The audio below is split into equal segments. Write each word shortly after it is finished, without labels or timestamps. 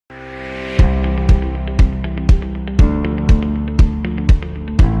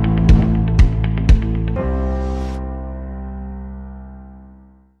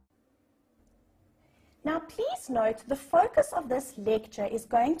please note the focus of this lecture is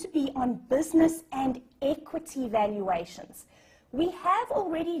going to be on business and equity valuations. We have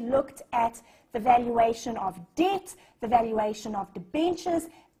already looked at the valuation of debt, the valuation of debentures,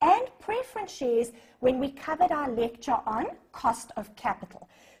 and preference shares when we covered our lecture on cost of capital.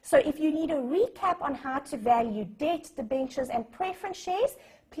 So if you need a recap on how to value debt, debentures, and preference shares,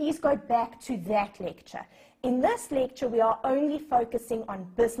 please go back to that lecture. In this lecture, we are only focusing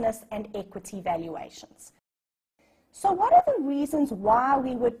on business and equity valuations. So what are the reasons why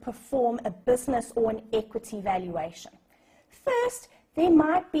we would perform a business or an equity valuation? First, there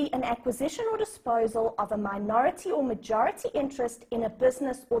might be an acquisition or disposal of a minority or majority interest in a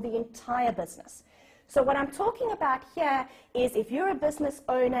business or the entire business. So what I'm talking about here is if you're a business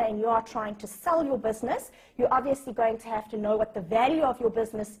owner and you are trying to sell your business, you're obviously going to have to know what the value of your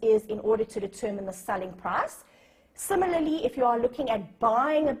business is in order to determine the selling price. Similarly, if you are looking at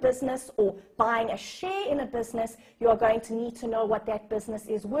buying a business or buying a share in a business, you are going to need to know what that business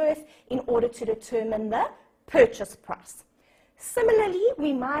is worth in order to determine the purchase price. Similarly,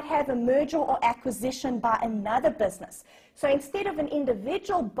 we might have a merger or acquisition by another business. So instead of an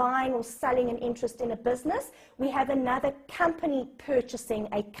individual buying or selling an interest in a business, we have another company purchasing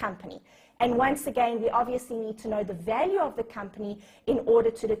a company. And once again, we obviously need to know the value of the company in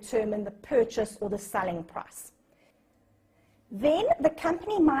order to determine the purchase or the selling price. Then the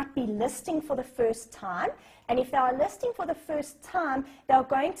company might be listing for the first time, and if they are listing for the first time, they're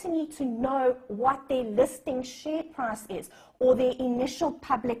going to need to know what their listing share price is, or their initial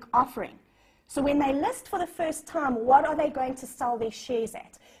public offering. So when they list for the first time, what are they going to sell their shares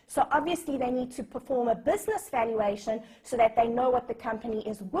at? So obviously they need to perform a business valuation so that they know what the company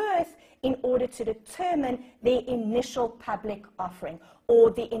is worth in order to determine their initial public offering,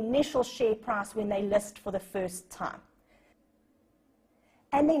 or the initial share price when they list for the first time.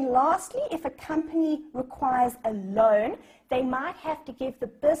 And then lastly, if a company requires a loan, they might have to give the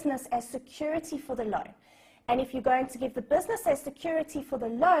business as security for the loan. And if you're going to give the business as security for the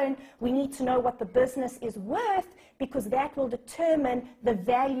loan, we need to know what the business is worth, because that will determine the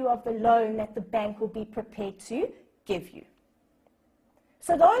value of the loan that the bank will be prepared to give you.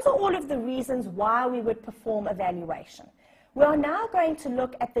 So those are all of the reasons why we would perform a valuation. We are now going to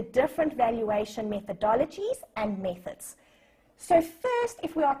look at the different valuation methodologies and methods. So first,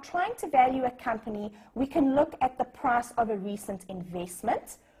 if we are trying to value a company, we can look at the price of a recent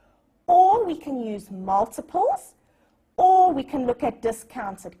investment, or we can use multiples, or we can look at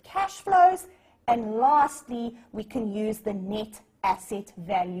discounted cash flows, and lastly, we can use the net asset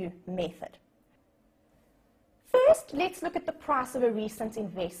value method. First, let's look at the price of a recent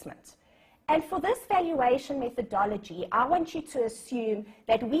investment. And for this valuation methodology, I want you to assume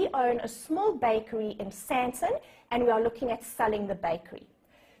that we own a small bakery in Sandton and we are looking at selling the bakery.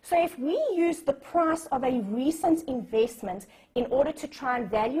 So if we use the price of a recent investment in order to try and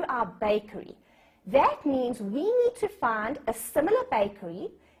value our bakery, that means we need to find a similar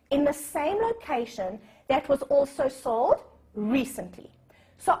bakery in the same location that was also sold recently.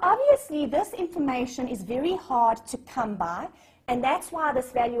 So obviously this information is very hard to come by, and that's why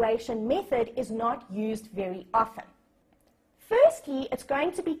this valuation method is not used very often. Firstly, it's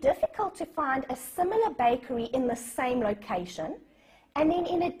going to be difficult to find a similar bakery in the same location. And then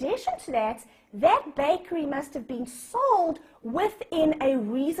in addition to that, that bakery must have been sold within a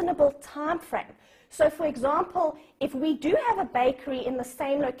reasonable time frame. So for example, if we do have a bakery in the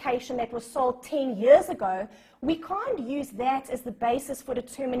same location that was sold 10 years ago, we can't use that as the basis for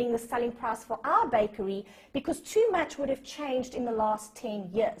determining the selling price for our bakery, because too much would have changed in the last 10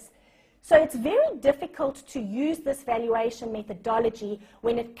 years. So it's very difficult to use this valuation methodology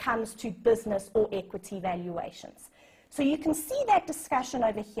when it comes to business or equity valuations. So you can see that discussion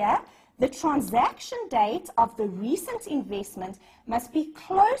over here. The transaction date of the recent investment must be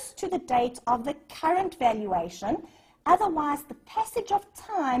close to the date of the current valuation, otherwise the passage of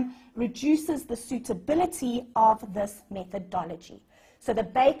time reduces the suitability of this methodology. So the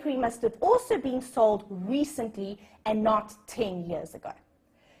bakery must have also been sold recently and not 10 years ago.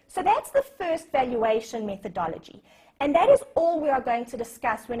 So that's the first valuation methodology, and that is all we are going to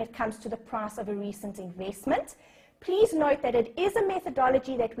discuss when it comes to the price of a recent investment. Please note that it is a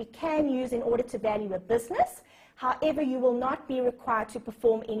methodology that we can use in order to value a business. However, you will not be required to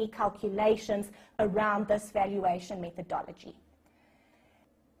perform any calculations around this valuation methodology.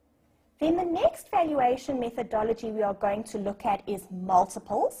 Then the next valuation methodology we are going to look at is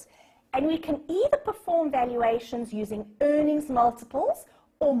multiples, and we can either perform valuations using earnings multiples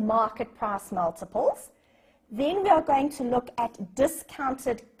or market price multiples. Then we are going to look at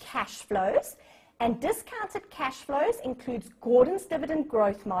discounted cash flows. And discounted cash flows includes Gordon's dividend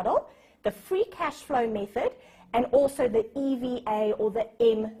growth model, the free cash flow method and also the EVA or the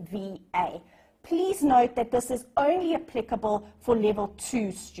MVA. Please note that this is only applicable for level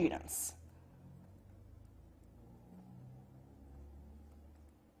 2 students.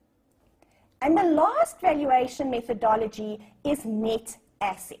 And the last valuation methodology is net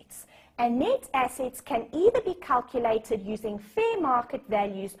assets. And net assets can either be calculated using fair market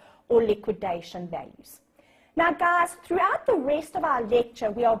values or liquidation values. Now guys, throughout the rest of our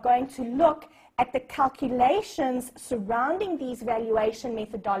lecture, we are going to look at the calculations surrounding these valuation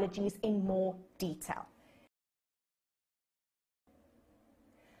methodologies in more detail.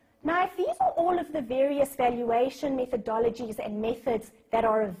 Now, if these are all of the various valuation methodologies and methods that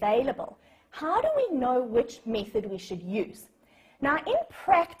are available, how do we know which method we should use? Now, in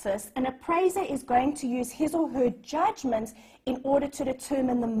practice, an appraiser is going to use his or her judgment in order to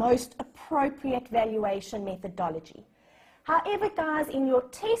determine the most appropriate valuation methodology. However, guys, in your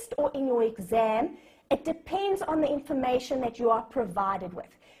test or in your exam, it depends on the information that you are provided with.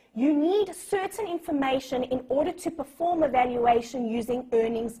 You need certain information in order to perform a valuation using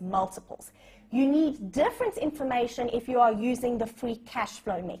earnings multiples. You need different information if you are using the free cash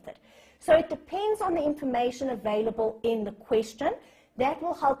flow method. So it depends on the information available in the question. That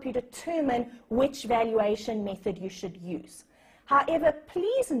will help you determine which valuation method you should use. However,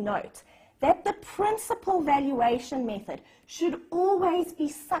 please note that the principal valuation method should always be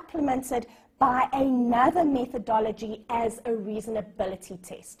supplemented by another methodology as a reasonability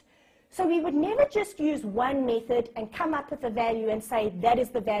test. So we would never just use one method and come up with a value and say that is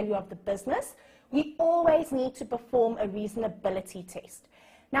the value of the business. We always need to perform a reasonability test.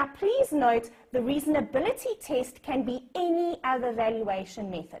 Now, please note the reasonability test can be any other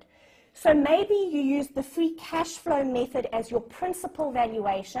valuation method. So maybe you use the free cash flow method as your principal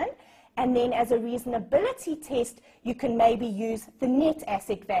valuation, and then as a reasonability test, you can maybe use the net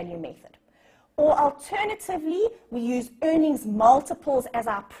asset value method. Or alternatively, we use earnings multiples as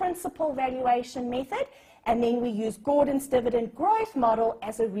our principal valuation method, and then we use Gordon's dividend growth model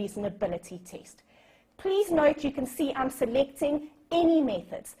as a reasonability test. Please note you can see I'm selecting any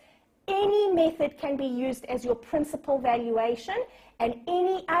methods. Any method can be used as your principal valuation, and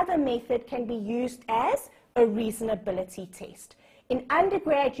any other method can be used as a reasonability test. In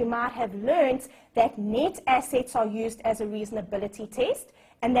undergrad, you might have learned that net assets are used as a reasonability test,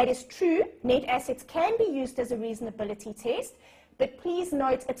 and that is true. Net assets can be used as a reasonability test, but please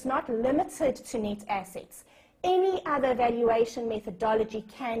note it's not limited to net assets. Any other valuation methodology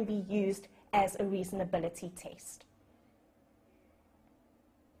can be used as a reasonability test.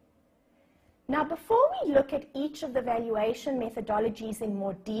 Now, before we look at each of the valuation methodologies in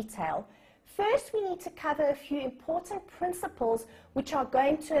more detail, first we need to cover a few important principles which are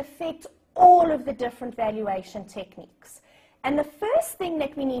going to affect all of the different valuation techniques. And the first thing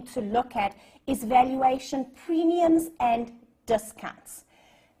that we need to look at is valuation premiums and discounts.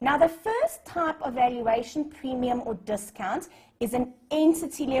 Now, the first type of valuation premium or discount is an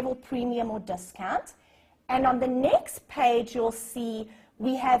entity level premium or discount. And on the next page, you'll see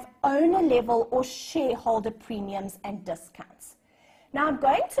we have owner level or shareholder premiums and discounts. Now, I'm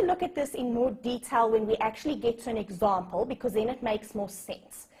going to look at this in more detail when we actually get to an example, because then it makes more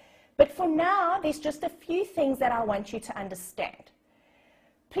sense. But for now, there's just a few things that I want you to understand.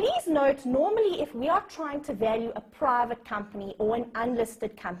 Please note, normally if we are trying to value a private company or an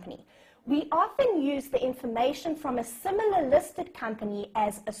unlisted company, we often use the information from a similar listed company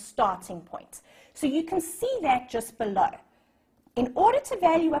as a starting point. So you can see that just below. In order to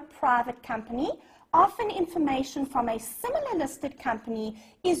value a private company, often information from a similar listed company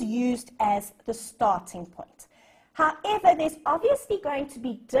is used as the starting point. However, there's obviously going to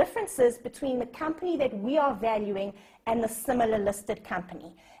be differences between the company that we are valuing and the similar listed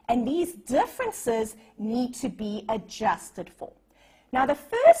company. And these differences need to be adjusted for. Now, the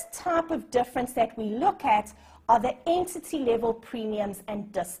first type of difference that we look at are the entity level premiums and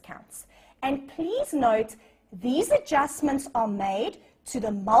discounts. And please note, these adjustments are made to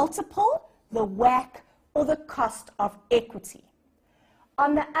the multiple, the WACC, or the cost of equity.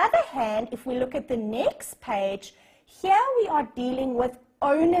 On the other hand, if we look at the next page, here we are dealing with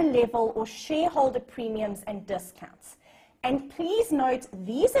owner level or shareholder premiums and discounts. And please note,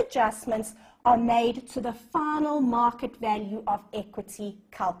 these adjustments are made to the final market value of equity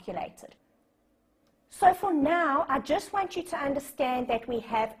calculated. So for now, I just want you to understand that we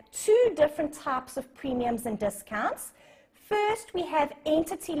have two different types of premiums and discounts. First, we have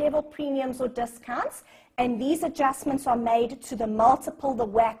entity level premiums or discounts, and these adjustments are made to the multiple, the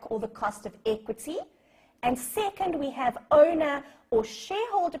WACC, or the cost of equity. And second, we have owner or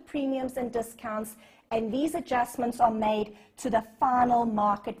shareholder premiums and discounts, and these adjustments are made to the final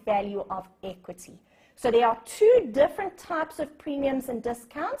market value of equity. So there are two different types of premiums and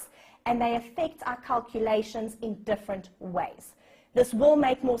discounts, and they affect our calculations in different ways. This will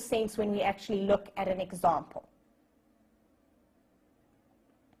make more sense when we actually look at an example.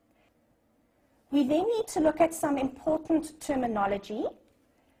 We then need to look at some important terminology.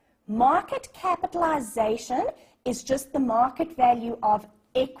 Market capitalization is just the market value of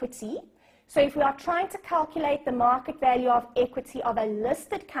equity. So if we are trying to calculate the market value of equity of a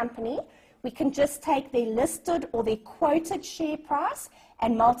listed company, we can just take their listed or their quoted share price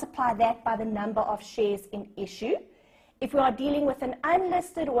and multiply that by the number of shares in issue. If we are dealing with an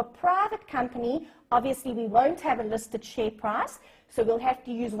unlisted or a private company, obviously we won't have a listed share price, so we'll have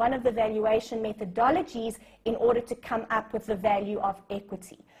to use one of the valuation methodologies in order to come up with the value of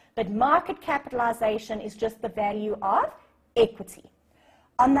equity. But market capitalization is just the value of equity.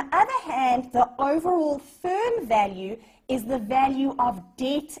 On the other hand, the overall firm value is the value of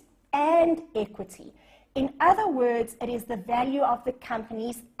debt and equity. In other words, it is the value of the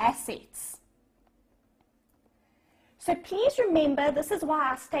company's assets. So please remember, this is why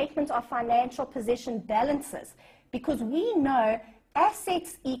our statement of financial position balances, because we know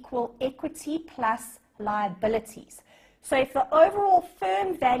assets equal equity plus liabilities. So if the overall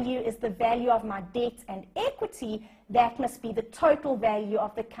firm value is the value of my debt and equity, that must be the total value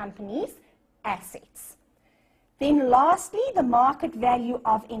of the company's assets. Then lastly, the market value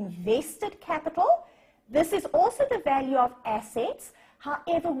of invested capital. This is also the value of assets.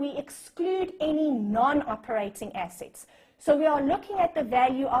 However, we exclude any non-operating assets. So we are looking at the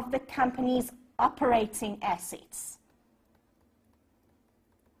value of the company's operating assets.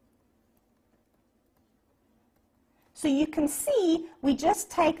 So you can see we just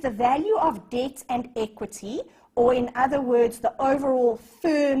take the value of debt and equity, or in other words, the overall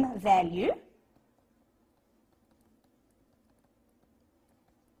firm value.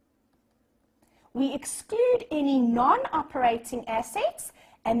 We exclude any non-operating assets,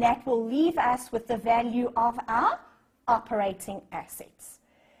 and that will leave us with the value of our operating assets.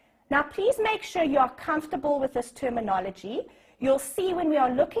 Now, please make sure you are comfortable with this terminology. You'll see when we are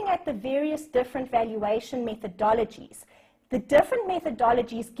looking at the various different valuation methodologies, the different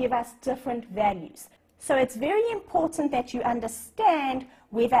methodologies give us different values. So it's very important that you understand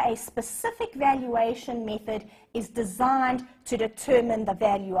whether a specific valuation method is designed to determine the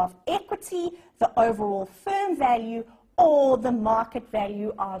value of equity, the overall firm value, or the market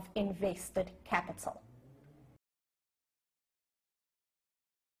value of invested capital.